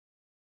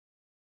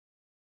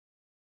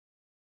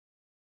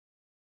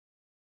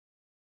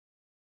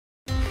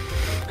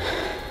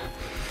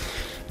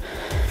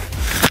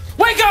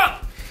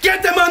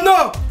¿Quién te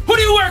mandó? Who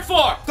do you work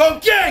for? ¿Con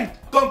quién?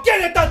 ¿Con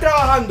quién estás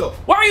trabajando?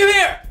 Why are you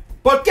here?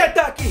 ¿Por qué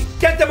estás aquí?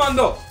 ¿Quién te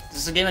mandó?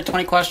 This is a game of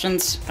 20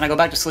 questions. Can I go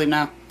back to sleep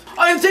now?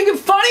 I am thinking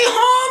funny,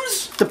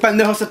 Holmes. Este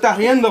pendejo se está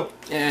riendo.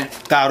 Yeah.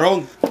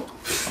 Cabrón.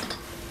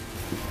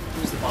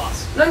 Who's the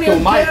boss? None of your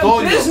my damn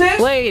coño. business.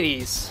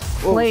 Ladies,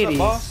 Oh, ladies.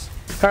 boss?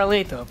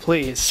 Carlito,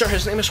 please. Sir,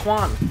 his name is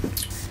Juan.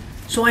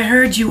 So I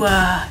heard you,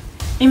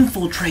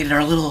 infiltrated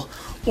our little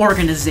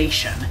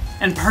organization.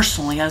 And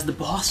personally, as the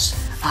boss,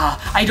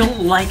 I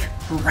don't like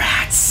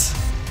rats.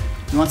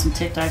 You want some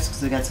Tic Tacs?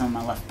 Because I got some in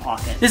my left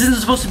pocket. This isn't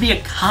supposed to be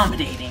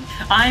accommodating.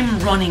 I'm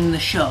running the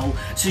show,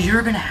 so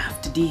you're gonna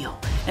have to deal.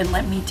 And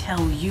let me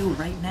tell you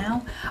right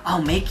now,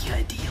 I'll make you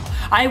a deal.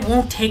 I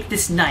won't take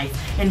this knife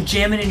and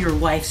jam it in your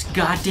wife's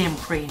goddamn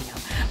cranium,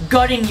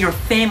 gutting your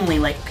family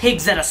like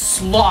pigs at a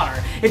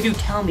slaughter if you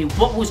tell me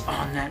what was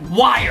on that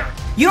wire.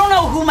 You don't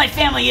know who my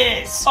family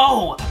is.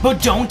 Oh,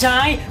 but don't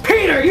I?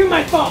 Peter, you're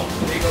my phone.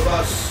 Digo,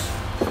 boss.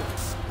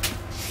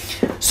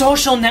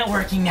 Social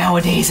networking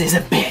nowadays is a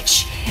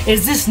bitch.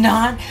 Is this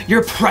not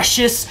your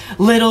precious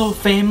little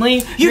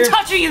family? You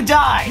touch or you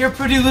die. Your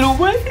pretty little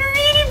wife and your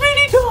itty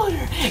bitty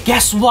daughter.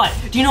 Guess what?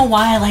 Do you know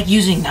why I like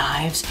using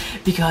knives?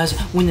 Because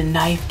when the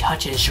knife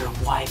touches your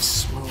wife's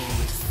smooth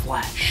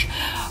flesh,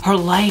 her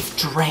life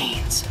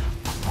drains.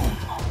 Boom,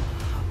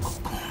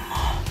 boom, boom,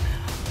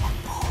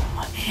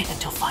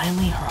 until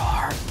finally her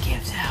heart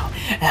gives out.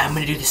 And I'm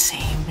gonna do the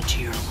same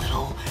to your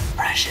little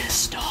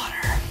precious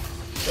daughter.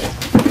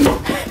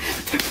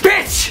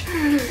 Bitch!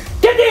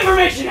 Get the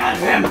information out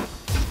of him!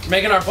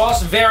 Making our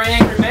boss a very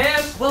angry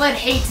man. Well, I'd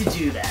hate to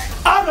do that.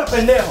 Habla,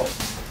 pendejo.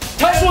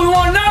 That's what we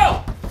want to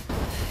know.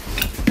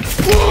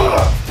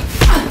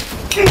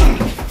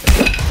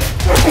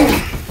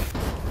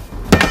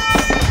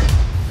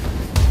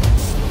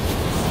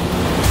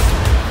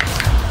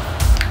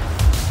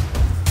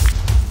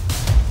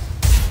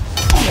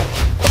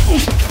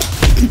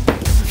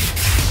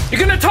 You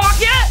gonna talk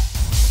yet?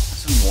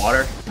 Some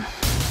water.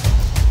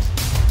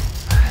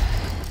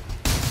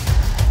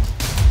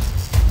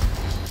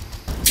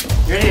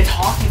 You ready to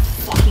talk, you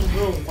fucking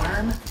little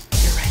worm?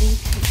 You ready?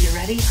 You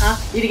ready, huh?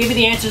 You gonna give me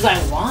the answers I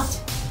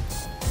want?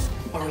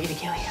 Or are we gonna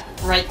kill you?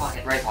 Right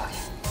pocket, right pocket.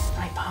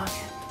 Right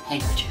pocket?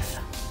 Handkerchief.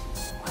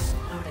 What?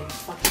 Why would I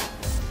fucking...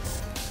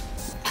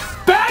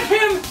 Bag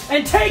him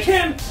and take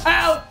him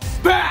out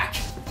back.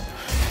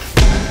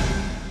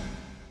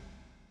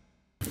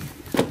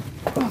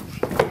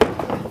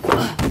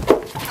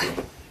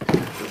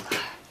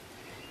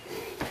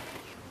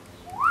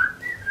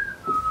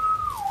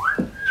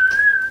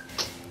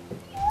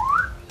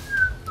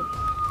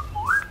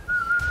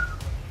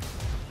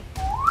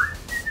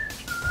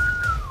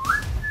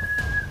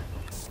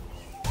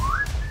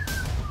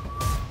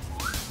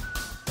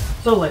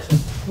 So listen,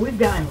 we've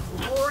gotten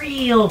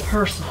real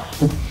personal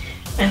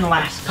in the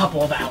last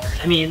couple of hours.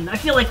 I mean, I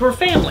feel like we're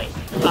family.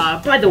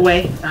 By the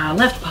way,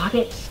 left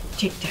pocket,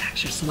 Tic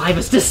Tacs, your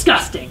saliva's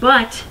disgusting.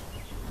 But,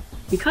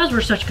 because we're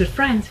such good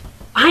friends,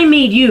 I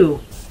made you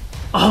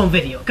a home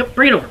video. Come,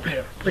 bring it over, bring it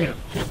over, bring it over.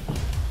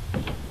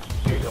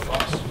 Here you go,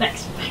 boss.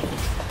 Thanks.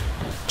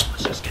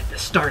 Let's just get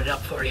this started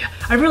up for you.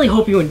 I really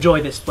hope you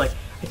enjoy this flick.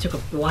 I took a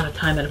lot of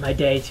time out of my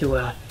day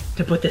to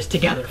put this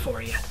together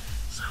for you.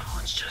 So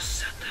let's just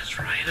set this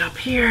right up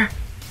here.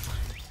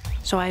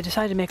 So I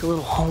decided to make a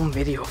little home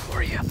video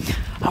for you.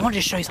 I wanted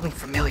to show you something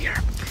familiar.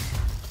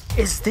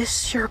 Is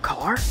this your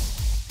car?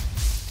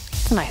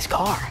 It's a nice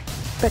car.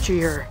 Bet you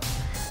your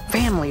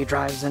family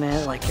drives in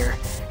it, like your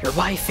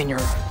wife and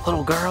your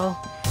little girl.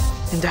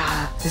 And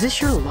is this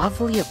your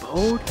lovely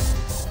abode?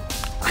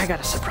 I got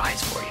a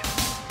surprise for you.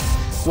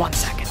 1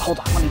 second, hold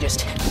on, let me just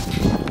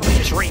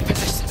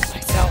reposition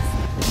myself.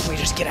 Let me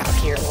just get out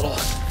here a little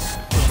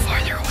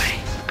farther away.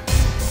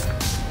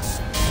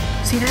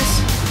 See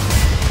this?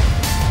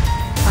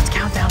 Let's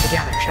count down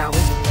together, shall we?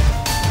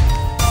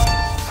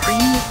 3,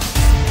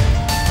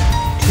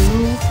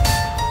 2.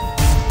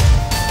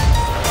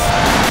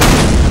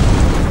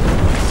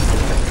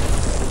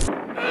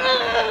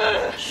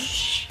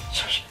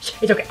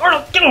 It's okay.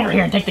 Arnold, get over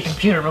here and take the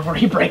computer before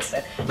he breaks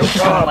it. He's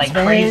just going like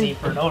crazy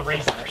for no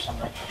reason or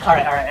something. All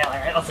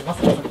right.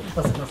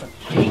 Listen.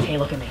 Hey,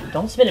 look at me.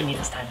 Don't spit at me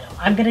this time, though.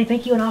 I'm gonna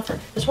make you an offer.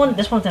 This one's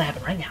gonna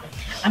happen right now.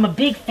 I'm a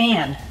big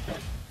fan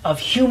of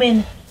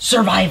human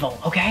survival.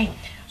 Okay,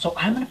 so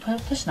I'm gonna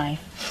put this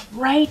knife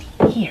right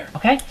here.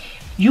 Okay,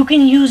 you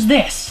can use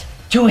this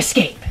to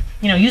escape.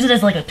 You know, use it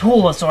as like a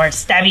tool of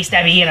sorts.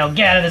 Stabby. You know,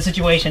 get out of the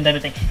situation type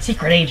of thing.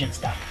 Secret agent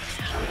stuff.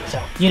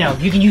 So you know,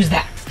 you can use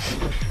that.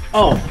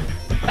 Oh,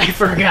 I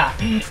forgot.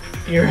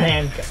 Your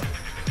handcuff.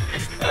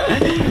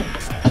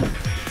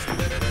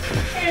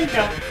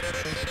 Handcuff.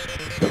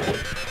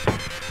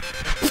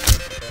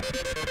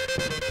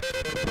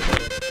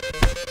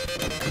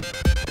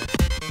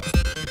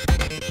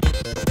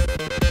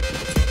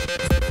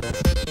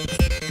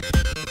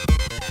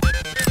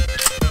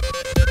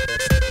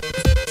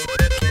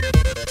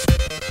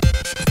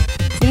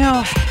 You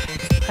know,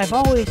 I've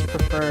always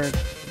preferred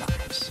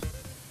knives.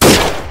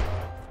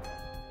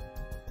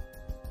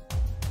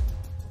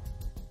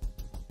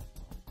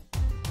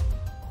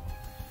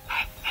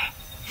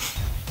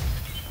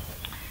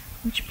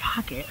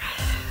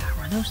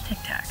 those Tic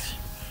Tacs?